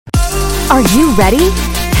Are you ready?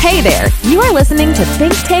 Hey there, you are listening to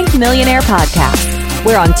Think Tank Millionaire Podcast,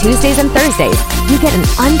 where on Tuesdays and Thursdays, you get an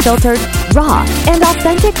unfiltered, raw, and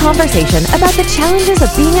authentic conversation about the challenges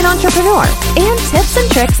of being an entrepreneur and tips and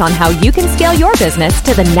tricks on how you can scale your business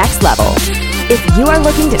to the next level. If you are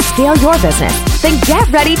looking to scale your business, then get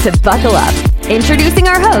ready to buckle up. Introducing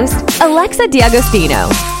our host, Alexa D'Agostino.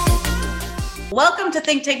 Welcome to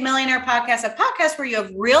Think Tank Millionaire Podcast, a podcast where you have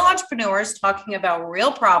real entrepreneurs talking about real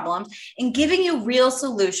problems and giving you real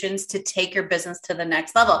solutions to take your business to the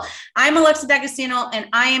next level. I'm Alexa D'Agostino, and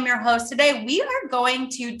I am your host. Today, we are going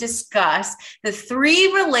to discuss the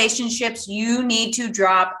 3 relationships you need to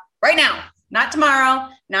drop right now. Not tomorrow,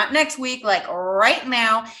 not next week, like right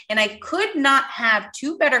now. And I could not have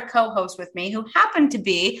 2 better co-hosts with me who happen to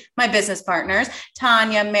be my business partners,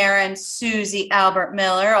 Tanya Marin, Susie Albert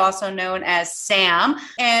Miller, also known as Sam.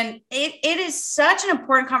 And it is such an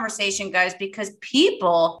important conversation, guys, because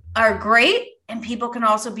people are great and people can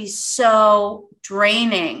also be so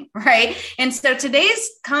draining, right? And so today's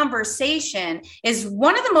conversation is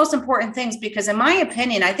one of the most important things because in my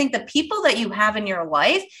opinion, I think the people that you have in your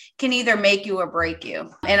life can either make you or break you.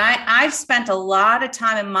 And I've spent a lot of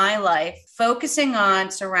time in my life focusing on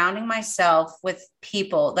surrounding myself with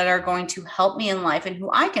people that are going to help me in life and who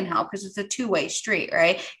I can help because it's a 2-way street,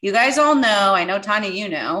 right? You guys all know, I know Tanya, you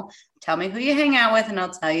know, tell me who you hang out with and I'll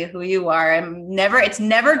tell you who you are. It's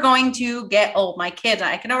never going to get old. My kids,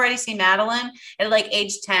 I can already see Madeline at like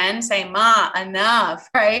age 10 saying, "Ma, enough,"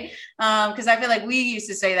 right? Because I feel like we used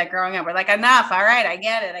to say that growing up. We're like, enough. All right, I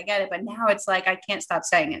get it. But now it's like, I can't stop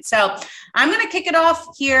saying it. So I'm going to kick it off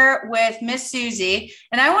here with Miss Susie.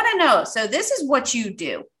 And I want to know, so this is what you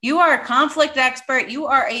do. You are a conflict expert. You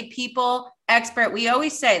are a people expert. We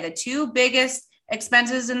always say the 2 biggest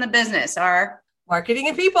expenses in the business are marketing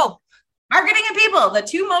and people. Marketing and people, the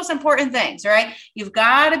 2 most important things, right? You've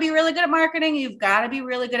got to be really good at marketing. You've got to be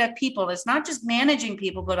really good at people. It's not just managing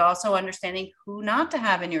people, but also understanding who not to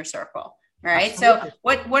have in your circle, right? Absolutely.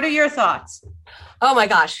 So what are your thoughts? Oh my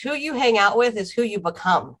gosh, who you hang out with is who you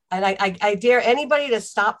become. And I dare anybody to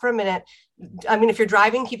stop for a minute. I mean, if you're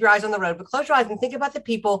driving, keep your eyes on the road, but close your eyes and think about the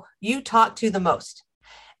people you talk to the most.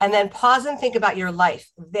 And then pause and think about your life.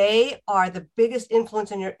 They are the biggest influence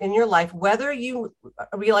in your life, whether you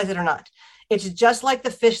realize it or not. It's just like the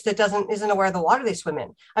fish that isn't aware of the water they swim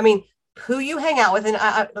in. I mean, who you hang out with, and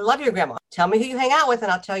I love your grandma. Tell me who you hang out with,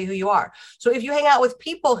 and I'll tell you who you are. So if you hang out with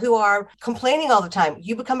people who are complaining all the time,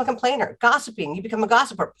 you become a complainer. Gossiping, you become a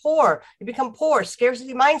gossiper. Poor, you become poor.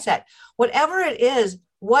 Scarcity mindset. Whatever it is,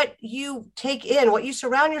 what you take in, what you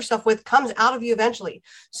surround yourself with comes out of you eventually.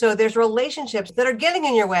 So there's relationships that are getting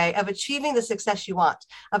in your way of achieving the success you want,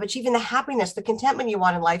 of achieving the happiness, the contentment you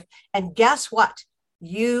want in life. And guess what?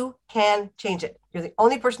 You can change it. You're the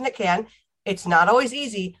only person that can. It's not always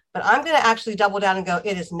easy, but I'm going to actually double down and go,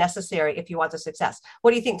 it is necessary if you want the success.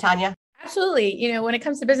 What do you think, Tanya? Absolutely. You know, when it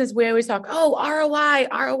comes to business, we always talk, ROI,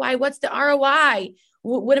 what's the ROI?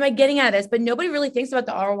 What am I getting out of this? But nobody really thinks about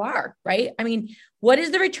the ROI, right? I mean, what is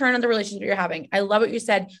the return on the relationship you're having? I love what you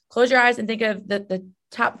said. Close your eyes and think of the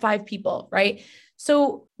top 5 people, right?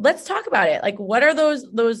 So let's talk about it. Like, what are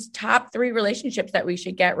those top 3 relationships that we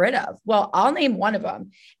should get rid of? Well, I'll name one of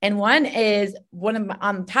them. And one is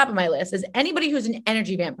on top of my list is anybody who's an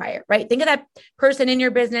energy vampire, right? Think of that person in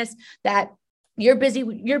your business that you're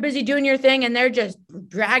busy doing your thing and they're just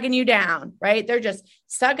dragging you down, right? They're just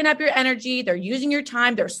sucking up your energy. They're using your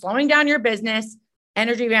time. They're slowing down your business.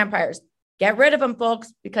 Energy vampires. Get rid of them,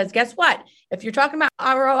 folks, because guess what? If you're talking about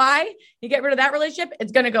ROI, you get rid of that relationship,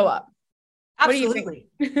 it's going to go up. Absolutely.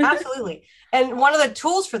 Absolutely. And one of the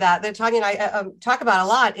tools for that Tanya and I talk about a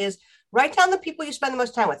lot is write down the people you spend the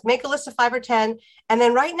most time with. Make a list of 5 or 10, and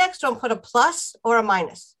then right next to them, put a plus or a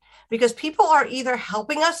minus. Because people are either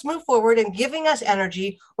helping us move forward and giving us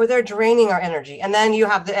energy, or they're draining our energy. And then you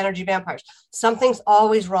have the energy vampires. Something's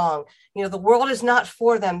always wrong. You know, the world is not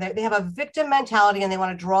for them. They have a victim mentality and they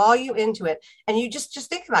want to draw you into it. And you just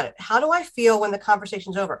think about it. How do I feel when the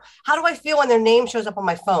conversation's over? How do I feel when their name shows up on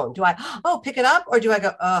my phone? Do I, pick it up? Or do I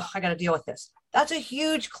go, I got to deal with this? That's a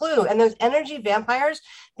huge clue. And those energy vampires,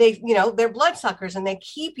 they're bloodsuckers and they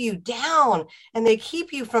keep you down and they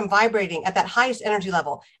keep you from vibrating at that highest energy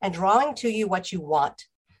level and drawing to you what you want.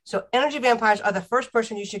 So energy vampires are the first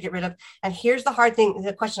person you should get rid of. And here's the hard thing,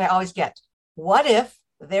 the question I always get. What if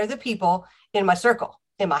they're the people in my circle,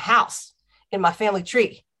 in my house, in my family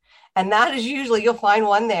tree? And that is usually, you'll find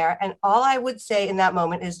one there. And all I would say in that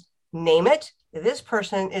moment is name it, this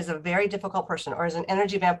person is a very difficult person or is an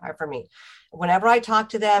energy vampire for me. Whenever I talk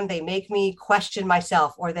to them, they make me question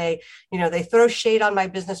myself, or they throw shade on my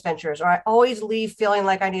business ventures, or I always leave feeling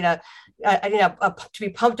like I need to be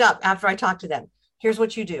pumped up after I talk to them. Here's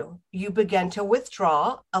what you do. You begin to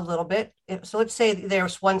withdraw a little bit. So let's say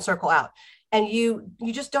there's one circle out and you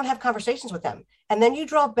just don't have conversations with them. And then you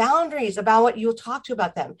draw boundaries about what you'll talk to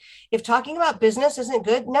about them. If talking about business isn't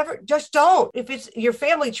good, just don't. If it's your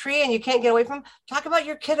family tree and you can't get away from them, talk about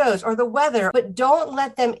your kiddos or the weather, but don't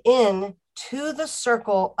let them in to the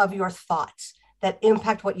circle of your thoughts that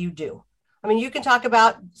impact what you do. I mean, you can talk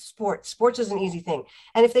about sports. Sports is an easy thing.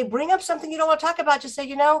 And if they bring up something you don't want to talk about, just say, I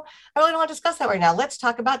really don't want to discuss that right now. Let's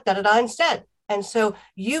talk about da-da-da instead. And so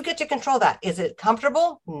you get to control that. Is it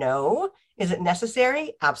comfortable? No. Is it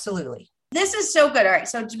necessary? Absolutely. This is so good. All right.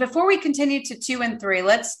 So before we continue to 2 and 3,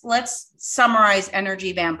 let's summarize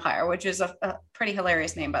energy vampire, which is a pretty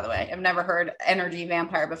hilarious name, by the way. I've never heard energy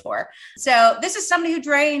vampire before. So this is somebody who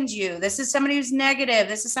drains you. This is somebody who's negative.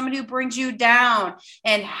 This is somebody who brings you down.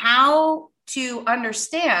 And how to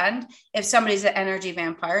understand if somebody's an energy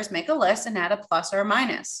vampire is make a list and add a plus or a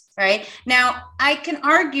minus, right? Now, I can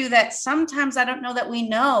argue that sometimes I don't know that we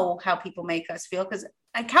know how people make us feel, because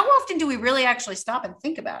how often do we really actually stop and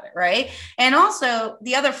think about it, right? And also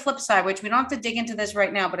the other flip side, which we don't have to dig into this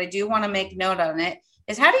right now, but I do want to make note on it,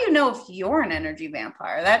 is how do you know if you're an energy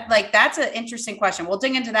vampire? That's an interesting question. We'll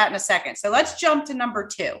dig into that in a second. So let's jump to number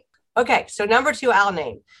 2. Okay, so number 2, I'll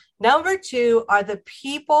name. Number 2 are the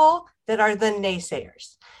people that are the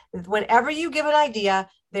naysayers. Whenever you give an idea,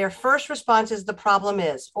 their first response is the problem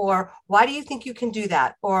is, or why do you think you can do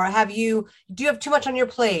that? Or do you have too much on your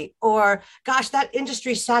plate? Or gosh, that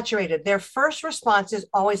industry's saturated. Their first response is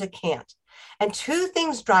always a can't. And 2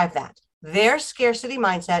 things drive that: their scarcity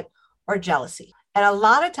mindset or jealousy. And a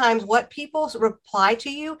lot of times what people reply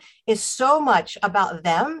to you is so much about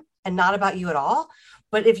them and not about you at all.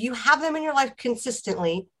 But if you have them in your life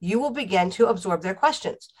consistently, you will begin to absorb their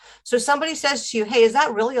questions. So somebody says to you, hey, is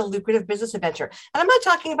that really a lucrative business adventure? And I'm not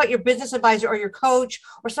talking about your business advisor or your coach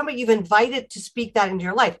or somebody you've invited to speak that into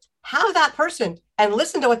your life. Have that person and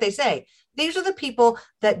listen to what they say. These are the people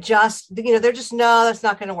that they're just, no, that's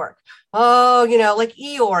not going to work. Oh, like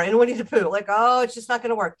Eeyore and Winnie the Pooh, like, oh, it's just not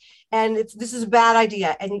going to work. And this is a bad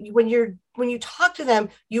idea. And when you talk to them,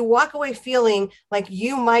 you walk away feeling like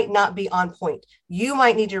you might not be on point. You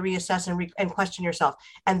might need to reassess and question yourself.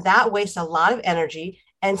 And that wastes a lot of energy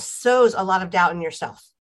and sows a lot of doubt in yourself.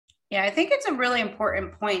 Yeah, I think it's a really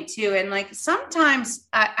important point too. And sometimes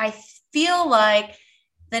I feel like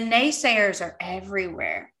the naysayers are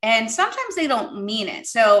everywhere, and sometimes they don't mean it.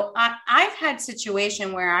 So I've had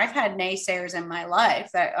situation where I've had naysayers in my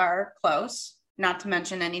life that are close, not to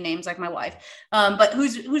mention any names like my wife, but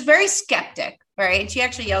who's very skeptic, right? And she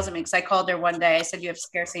actually yells at me because I called her one day. I said, you have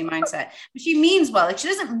scarcity mindset, but she means well. She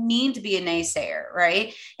doesn't mean to be a naysayer,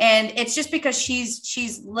 right? And it's just because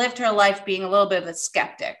she's lived her life being a little bit of a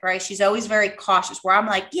skeptic, right? She's always very cautious, where I'm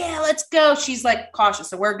like, yeah, let's go. She's like cautious.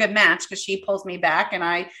 So we're a good match because she pulls me back and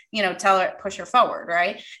I, tell her, push her forward,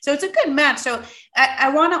 right? So it's a good match. So I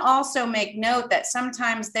want to also make note that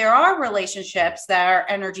sometimes there are relationships that are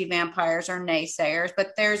energy vampires or naysayers,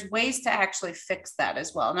 but there's ways to actually fix that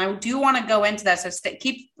as well. And I do want to go into that. So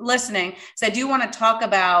keep listening. So I do want to talk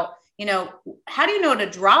about, how do you know to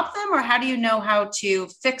drop them, or how do you know how to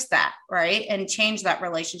fix that, right? And change that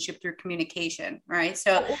relationship through communication, right?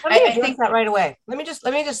 So I think that right away. Let me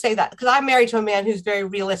just say that, because I'm married to a man who's very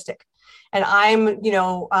realistic, and I'm,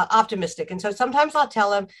 optimistic. And so sometimes I'll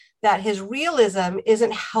tell him that his realism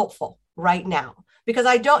isn't helpful right now. Because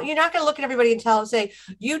you're not going to look at everybody and say,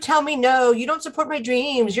 you tell me no, you don't support my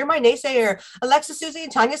dreams, you're my naysayer. Alexa, Susie,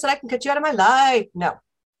 and Tanya said I can cut you out of my life. No,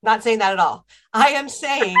 not saying that at all. I am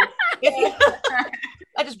saying,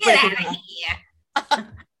 I just break it down.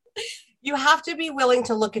 You have to be willing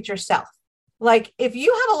to look at yourself. Like, if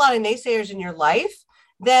you have a lot of naysayers in your life,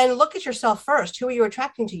 then look at yourself first. Who are you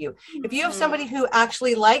attracting to you? If you have somebody who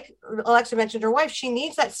actually, like Alexa mentioned her wife, she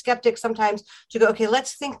needs that skeptic sometimes to go, okay,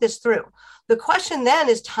 let's think this through. The question then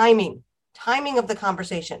is timing of the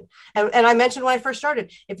conversation. And I mentioned when I first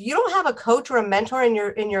started, if you don't have a coach or a mentor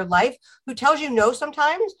in your life who tells you no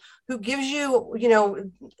sometimes, who gives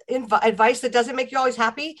you, advice that doesn't make you always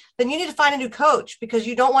happy, then you need to find a new coach, because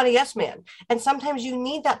you don't want a yes man. And sometimes you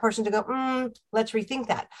need that person to go, let's rethink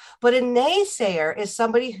that. But a naysayer is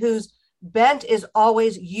somebody whose bent is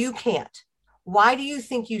always, you can't. Why do you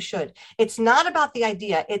think you should? It's not about the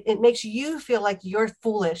idea. It makes you feel like you're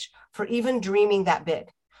foolish for even dreaming that big.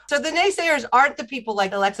 So the naysayers aren't the people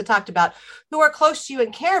like Alexa talked about who are close to you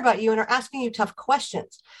and care about you and are asking you tough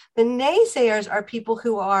questions. The naysayers are people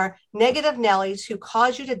who are negative Nellies who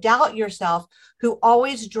cause you to doubt yourself, who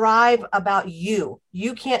always drive about you.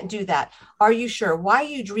 You can't do that. Are you sure? Why are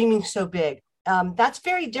you dreaming so big? That's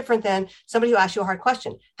very different than somebody who asks you a hard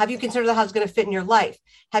question. Have you considered how it's going to fit in your life?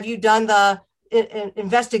 Have you done the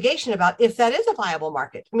investigation about if that is a viable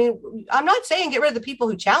market? I mean, I'm not saying get rid of the people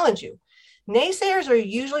who challenge you. Naysayers are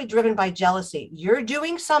usually driven by jealousy. You're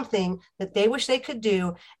doing something that they wish they could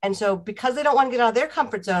do. And so because they don't want to get out of their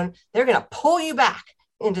comfort zone, they're going to pull you back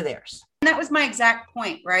into theirs. And that was my exact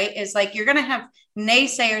point, right? Is like, you're going to have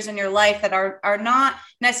naysayers in your life that are not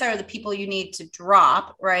necessarily the people you need to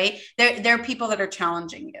drop, right? They're people that are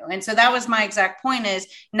challenging you. And so that was my exact point, is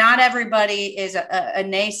not everybody is a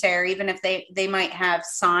naysayer, even if they might have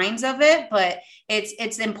signs of it, but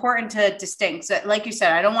it's important to distinct. So like you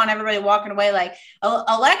said, I don't want everybody walking away like,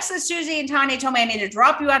 Alexa, Susie, and Tanya told me I need to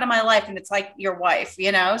drop you out of my life. And it's like your wife,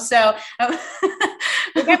 you know? So I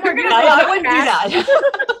wouldn't do that.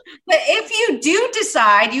 But if you do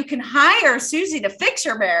decide, you can hire Susie to fix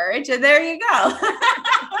your marriage, and there you go.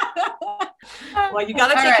 Well, you got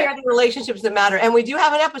to take care of the relationships that matter, and we do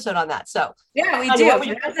have an episode on that. So yeah, we do. If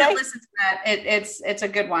you haven't listened to that, it's a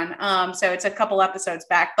good one. So it's a couple episodes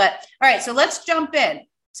back. But all right, so let's jump in.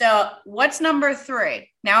 So what's number 3?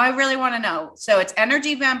 Now I really want to know. So it's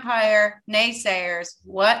energy vampire, naysayers.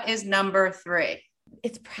 What is number 3?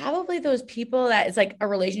 It's probably those people that it's like a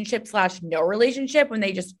relationship / no relationship, when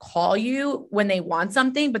they just call you when they want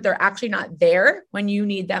something, but they're actually not there when you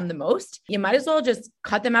need them the most. You might as well just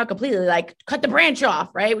cut them out completely, like cut the branch off,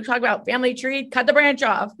 right? We talk about family tree, cut the branch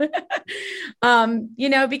off, because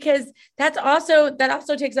that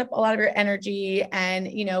also takes up a lot of your energy. And,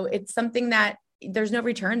 it's something that there's no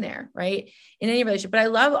return there, right? In any relationship. But I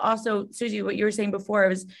love also, Susie, what you were saying before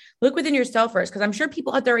was look within yourself first. Cause I'm sure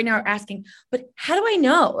people out there right now are asking, but how do I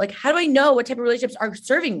know? Like, how do I know what type of relationships are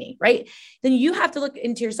serving me? Right. Then you have to look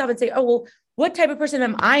into yourself and say, oh, well, what type of person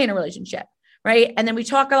am I in a relationship? Right. And then we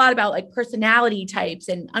talk a lot about like personality types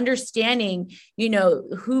and understanding,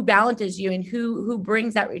 who balances you and who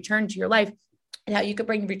brings that return to your life, and how you could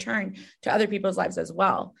bring return to other people's lives as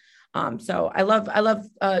well. So I love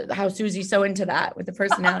how Susie's so into that with the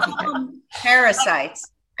personality. Parasites.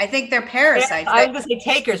 I think they're parasites. I was going to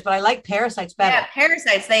say takers, but I like parasites better. Yeah,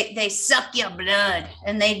 parasites. They suck your blood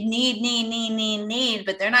and they need,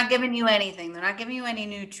 but they're not giving you anything. They're not giving you any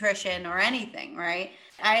nutrition or anything, right?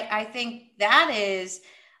 I think that is,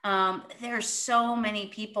 there's so many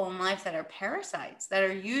people in life that are parasites, that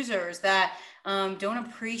are users, that don't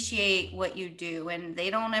appreciate what you do, and they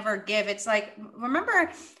don't ever give. It's like,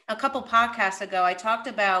 remember a couple podcasts ago, I talked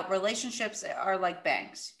about relationships are like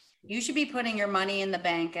banks. You should be putting your money in the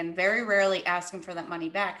bank and very rarely asking for that money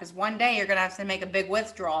back, because one day you're going to have to make a big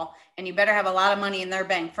withdrawal, and you better have a lot of money in their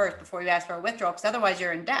bank first before you ask for a withdrawal, because otherwise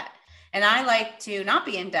you're in debt. And I like to not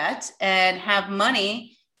be in debt and have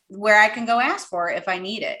money where I can go ask for it if I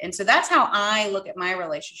need it. And so that's how I look at my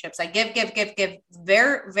relationships. I give,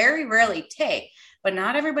 very, very rarely take, but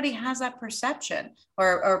not everybody has that perception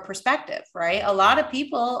or perspective, right? A lot of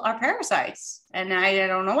people are parasites, and I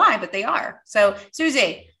don't know why, but they are. So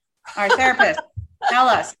Susie, our therapist, tell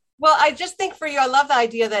us. Well, I just think for you, I love the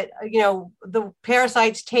idea that, the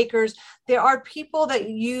parasites, takers, there are people that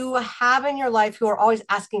you have in your life who are always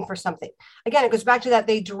asking for something. Again, it goes back to that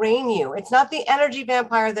they drain you. It's not the energy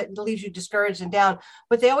vampire that leaves you discouraged and down,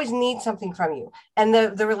 but they always need something from you. And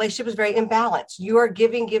the relationship is very imbalanced. You are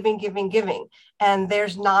giving, and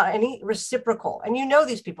there's not any reciprocal. And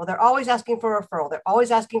these people, they're always asking for a referral. They're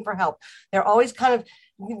always asking for help. They're always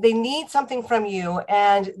they need something from you,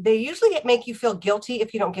 and they usually make you feel guilty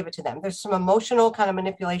if you don't give it to them. There's some emotional kind of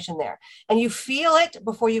manipulation there, and you feel it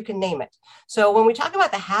before you can name it. So when we talk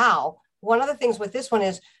about the how, one of the things with this one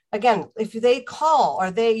is, again, if they call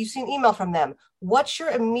or you've seen email from them, what's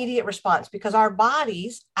your immediate response? Because our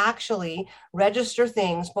bodies actually register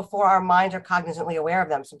things before our minds are cognizantly aware of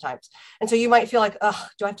them sometimes. And so you might feel like, oh,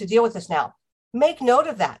 do I have to deal with this now? Make note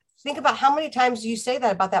of that. Think about how many times you say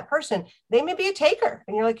that about that person. They may be a taker,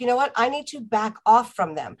 and you're like, you know what? I need to back off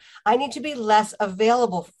from them. I need to be less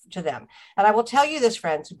available to them. And I will tell you this,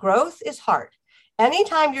 friends, growth is hard.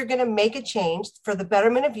 Anytime you're going to make a change for the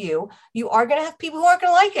betterment of you, you are going to have people who aren't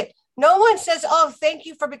going to like it. No one says, oh, thank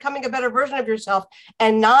you for becoming a better version of yourself,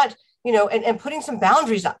 and not, and putting some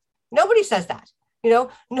boundaries up. Nobody says that.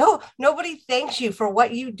 Nobody thanks you for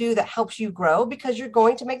what you do that helps you grow, because you're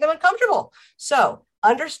going to make them uncomfortable. So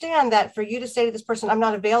understand that for you to say to this person, I'm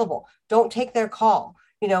not available, don't take their call,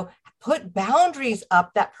 put boundaries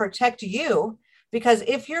up that protect you, because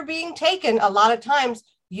if you're being taken, a lot of times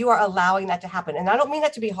you are allowing that to happen. And I don't mean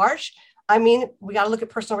that to be harsh. I mean, we got to look at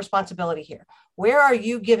personal responsibility here. Where are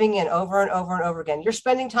you giving in over and over and over again? You're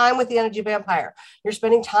spending time with the energy vampire. You're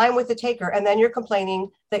spending time with the taker. And then you're complaining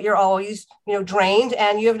that you're always, drained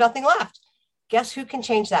and you have nothing left. Guess who can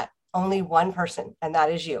change that? Only one person, and that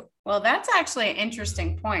is you. Well, that's actually an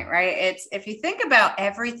interesting point, right? It's if you think about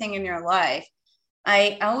everything in your life,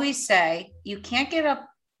 I always say you can't get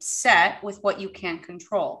upset with what you can't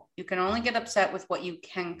control. You can only get upset with what you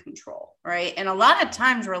can control, right? And a lot of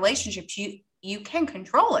times relationships, you can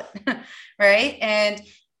control it, right? And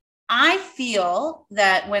I feel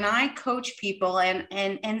that when I coach people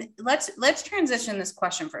and let's transition this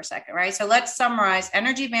question for a second, right? So let's summarize: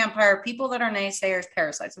 energy vampire, people that are naysayers,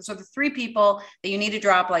 parasites. And so the three people that you need to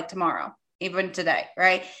drop like tomorrow, even today,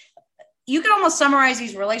 right? You can almost summarize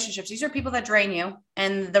these relationships. These are people that drain you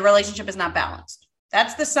and the relationship is not balanced.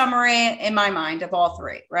 That's the summary in my mind of all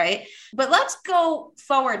three, right? But let's go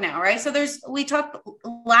forward now, right? So we talked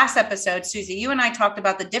last episode, Susie, you and I talked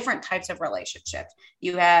about the different types of relationships.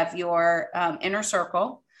 You have your inner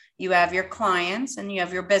circle, you have your clients, and you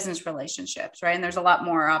have your business relationships, right? And there's a lot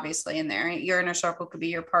more obviously in there. Your inner circle could be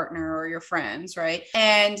your partner or your friends, right?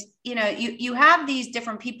 And, you have these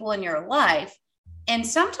different people in your life. And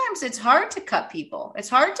sometimes it's hard to cut people. It's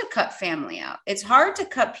hard to cut family out. It's hard to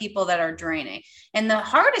cut people that are draining. And the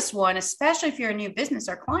hardest one, especially if you're a new business,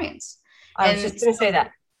 are clients. I was just going to say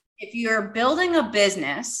that. If you're building a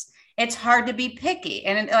business, it's hard to be picky.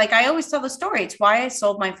 And like I always tell the story, it's why I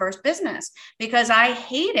sold my first business, because I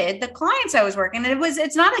hated the clients I was working.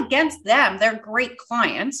 It's not against them. They're great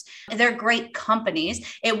clients. They're great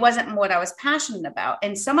companies. It wasn't what I was passionate about.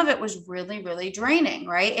 And some of it was really, really draining,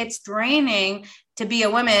 right? It's draining to be a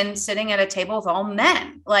woman sitting at a table with all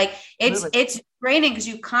men. Like it's draining because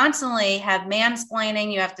you constantly have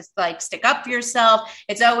mansplaining. You have to stick up for yourself.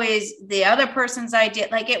 It's always the other person's idea.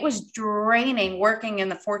 Like it was draining working in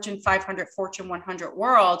the Fortune 500, Fortune 100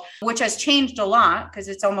 world, which has changed a lot because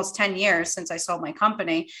it's almost 10 years since I sold my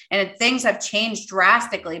company and things have changed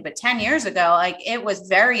drastically. But 10 years ago, it was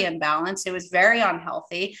very imbalanced. It was very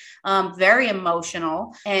unhealthy, very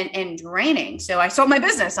emotional and draining. So I sold my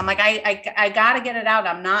business. I'm like, I got to get it out.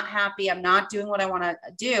 I'm not happy. I'm not doing what I want to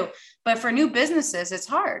do. But for new businesses, it's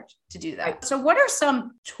hard to do that. Right. So what are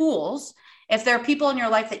some tools if there are people in your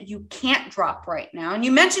life that you can't drop right now? And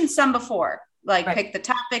you mentioned some before, right. Pick the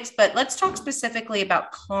topics, but let's talk specifically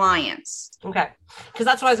about clients. Okay. Because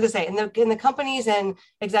that's what I was going to say. In the companies and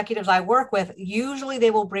executives I work with, usually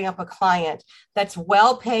they will bring up a client that's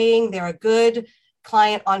well paying. They're a good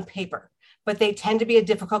client on paper, but they tend to be a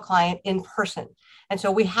difficult client in person. And so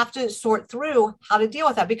we have to sort through how to deal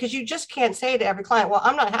with that, because you just can't say to every client, well,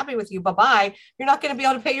 I'm not happy with you. Bye-bye. You're not going to be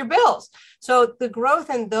able to pay your bills. So the growth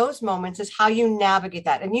in those moments is how you navigate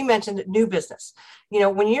that. And you mentioned new business.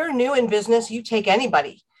 When you're new in business, you take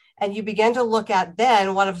anybody and you begin to look at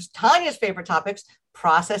then one of Tanya's favorite topics,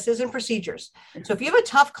 processes and procedures. So if you have a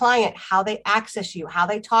tough client, how they access you, how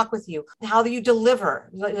they talk with you, how you deliver,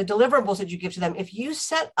 the deliverables that you give to them. If you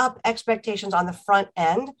set up expectations on the front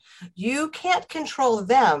end, you can't control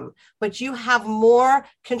them, but you have more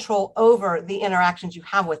control over the interactions you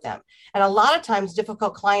have with them. And a lot of times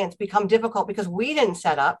difficult clients become difficult because we didn't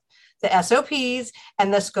set up the SOPs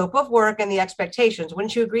and the scope of work and the expectations.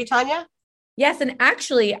 Wouldn't you agree, Tanya? Yes. And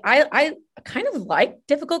actually, I kind of like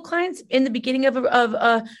difficult clients in the beginning of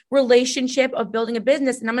a relationship, of building a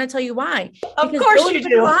business. And I'm going to tell you why. Of course you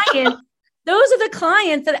do. Those are the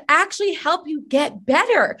clients that actually help you get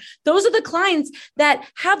better. Those are the clients that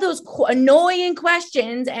have those annoying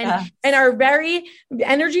questions and are very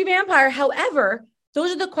energy vampire. However,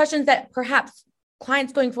 those are the questions that perhaps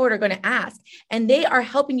clients going forward are going to ask, and they are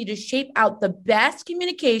helping you to shape out the best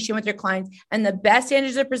communication with your clients and the best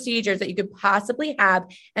standards and procedures that you could possibly have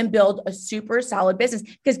and build a super solid business.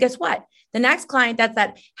 Because guess what? The next client, that's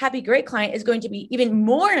that happy, great client, is going to be even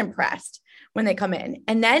more impressed when they come in.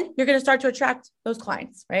 And then you're going to start to attract those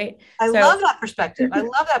clients, right? I love that perspective.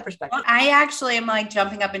 I actually am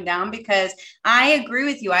jumping up and down because I agree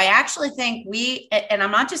with you. I actually think and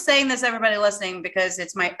I'm not just saying this, everybody listening, because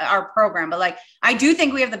it's our program, but I do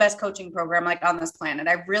think we have the best coaching program on this planet.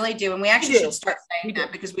 I really do. And we actually should start saying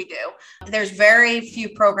that, because we do. There's very few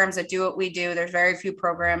programs that do what we do. There's very few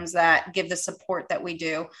programs that give the support that we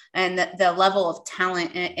do and the level of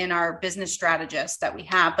talent in our business strategists that we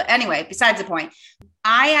have. But anyway, besides the point,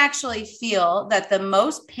 I actually feel that the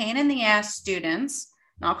most pain in the ass students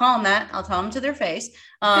and I'll call them that, I'll tell them to their face,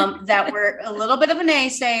 that were a little bit of a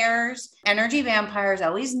naysayers, energy vampires,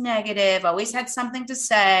 always negative, always had something to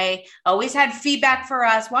say, always had feedback for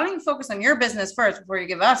us. Why don't you focus on your business first before you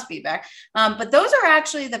give us feedback? But those are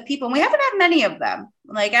actually the people, and we haven't had many of them.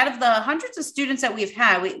 Like out of the hundreds of students that we've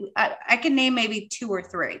had, I can name maybe 2 or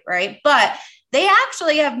 3, right? But they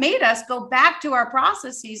actually have made us go back to our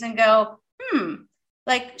processes and go,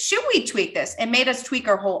 like, should we tweak this? And made us tweak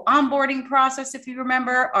our whole onboarding process. If you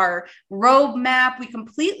remember our roadmap, we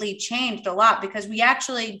completely changed a lot because we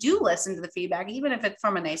actually do listen to the feedback, even if it's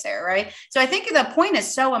from a naysayer, right? So I think the point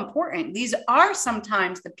is so important. These are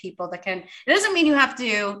sometimes the people that can, it doesn't mean you have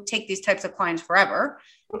to take these types of clients forever,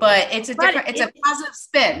 but it's a different, it's a positive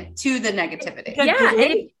spin to the negativity.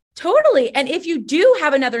 Yeah, totally. And if you do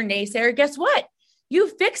have another naysayer, guess what? You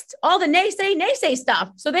fixed all the naysay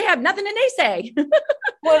stuff. So they have nothing to naysay.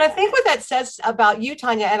 Well, and I think what that says about you,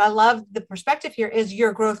 Tanya, and I love the perspective here, is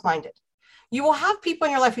you're growth minded. You will have people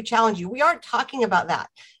in your life who challenge you. We aren't talking about that.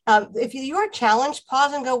 If you are challenged,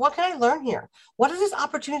 pause and go, what can I learn here? What does this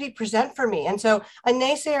opportunity present for me? And so a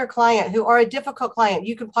naysayer client or a difficult client,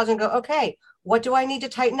 you can pause and go, okay, what do I need to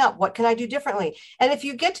tighten up? What can I do differently? And if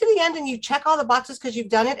you get to the end and you check all the boxes because you've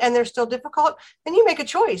done it and they're still difficult, then you make a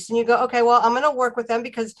choice and you go, okay, well, I'm going to work with them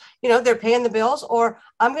because, they're paying the bills, or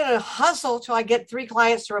I'm going to hustle till I get 3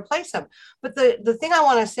 clients to replace them. But the thing I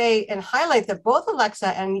want to say and highlight that both Alexa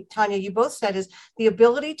and Tanya, you both said, is the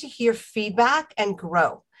ability to hear feedback and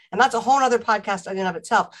grow. And that's a whole other podcast in and of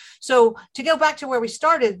itself. So to go back to where we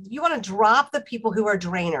started, you want to drop the people who are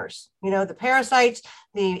drainers, the parasites,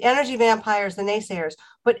 the energy vampires, the naysayers.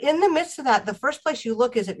 But in the midst of that, the first place you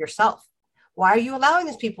look is at yourself. Why are you allowing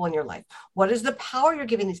these people in your life? What is the power you're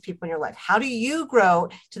giving these people in your life? How do you grow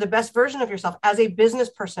to the best version of yourself as a business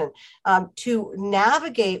person to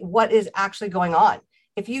navigate what is actually going on?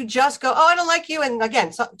 If you just go, oh, I don't like you. And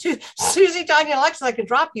again, Susie, Tanya, and Alexa, I can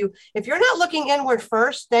drop you. If you're not looking inward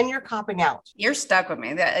first, then you're copping out. You're stuck with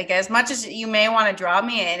me. Like, as much as you may want to drop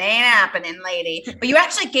me, it ain't happening, lady. But you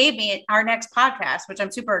actually gave me our next podcast, which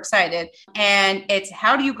I'm super excited. And it's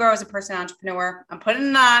how do you grow as a person entrepreneur? I'm putting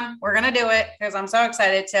it on. We're going to do it because I'm so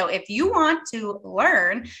excited. So if you want to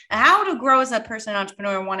learn how to grow as a person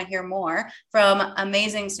entrepreneur and want to hear more from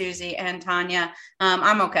amazing Susie and Tanya,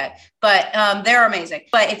 I'm okay. But they're amazing.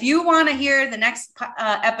 But if you want to hear the next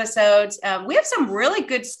episodes, we have some really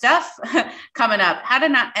good stuff coming up. How to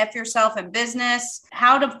not F yourself in business,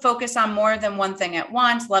 how to focus on more than one thing at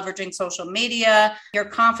once, leveraging social media. Your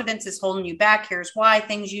confidence is holding you back. Here's why,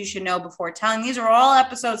 things you should know before telling. These are all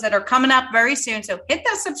episodes that are coming up very soon. So hit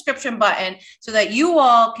that subscription button so that you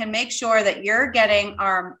all can make sure that you're getting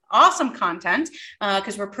our awesome content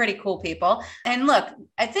because we're pretty cool people. And look,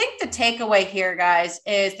 I think the takeaway here, guys,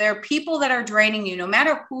 is there are people that are draining you. No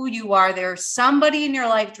matter who you are, there's somebody in your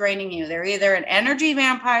life draining you. They're either an energy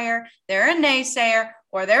vampire, they're a naysayer,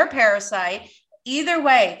 or they're a parasite. Either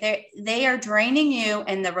way, they are draining you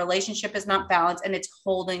and the relationship is not balanced and it's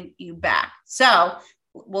holding you back. So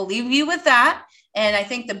we'll leave you with that. And I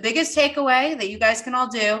think the biggest takeaway that you guys can all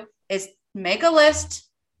do is make a list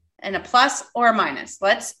and a plus or a minus.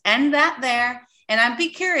 Let's end that there. And I'd be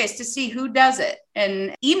curious to see who does it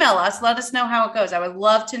and email us. Let us know how it goes. I would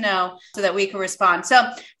love to know so that we can respond.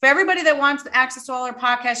 So for everybody that wants access to all our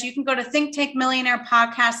podcasts, you can go to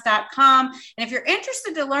thinktankmillionairepodcast.com. And if you're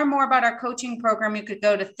interested to learn more about our coaching program, you could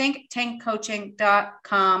go to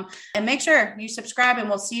thinktankcoaching.com and make sure you subscribe, and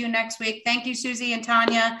we'll see you next week. Thank you, Susie and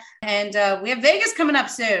Tanya. And we have Vegas coming up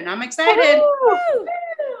soon. I'm excited.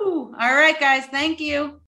 Woo! All right, guys. Thank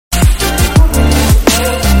you.